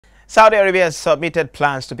Saudi Arabia has submitted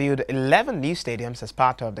plans to build 11 new stadiums as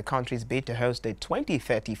part of the country's bid to host the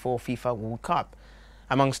 2034 FIFA World Cup.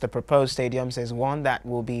 Amongst the proposed stadiums is one that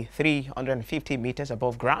will be 350 meters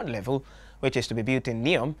above ground level, which is to be built in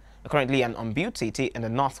NEOM, currently an unbuilt city in the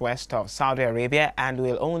northwest of Saudi Arabia, and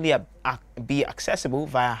will only be accessible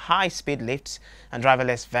via high-speed lifts and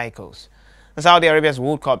driverless vehicles. Saudi Arabia's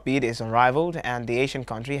World Cup bid is unrivaled, and the Asian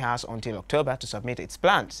country has until October to submit its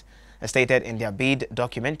plans. As stated in their bid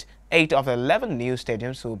document, 8 of the 11 new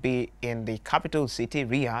stadiums will be in the capital city,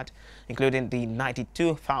 Riyadh, including the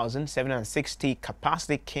 92,760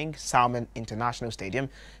 capacity King Salman International Stadium,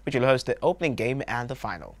 which will host the opening game and the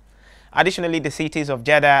final. Additionally, the cities of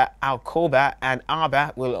Jeddah, Al-Khobar and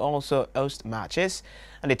Aba will also host matches,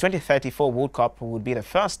 and the 2034 World Cup would be the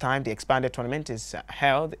first time the expanded tournament is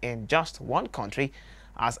held in just one country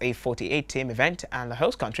as a 48-team event, and the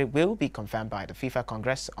host country will be confirmed by the FIFA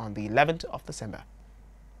Congress on the 11th of December.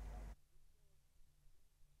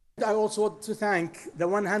 I also want to thank the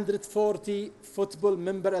 140 football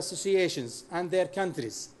member associations and their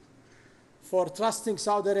countries for trusting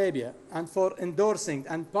Saudi Arabia and for endorsing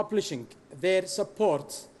and publishing their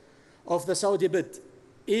support of the Saudi bid,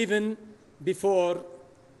 even before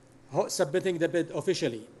submitting the bid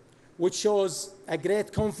officially, which shows a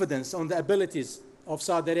great confidence on the abilities of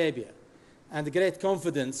Saudi Arabia and great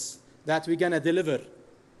confidence that we're going to deliver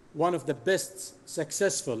one of the best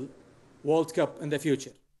successful World Cup in the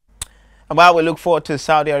future. And while we look forward to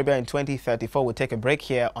Saudi Arabia in 2034, we'll take a break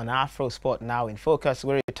here on Afrosport Now in Focus.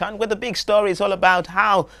 We return with the big story. It's all about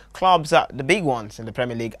how clubs, the big ones in the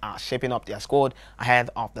Premier League, are shaping up their squad ahead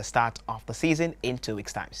of the start of the season in 2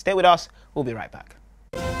 weeks' time. Stay with us. We'll be right back.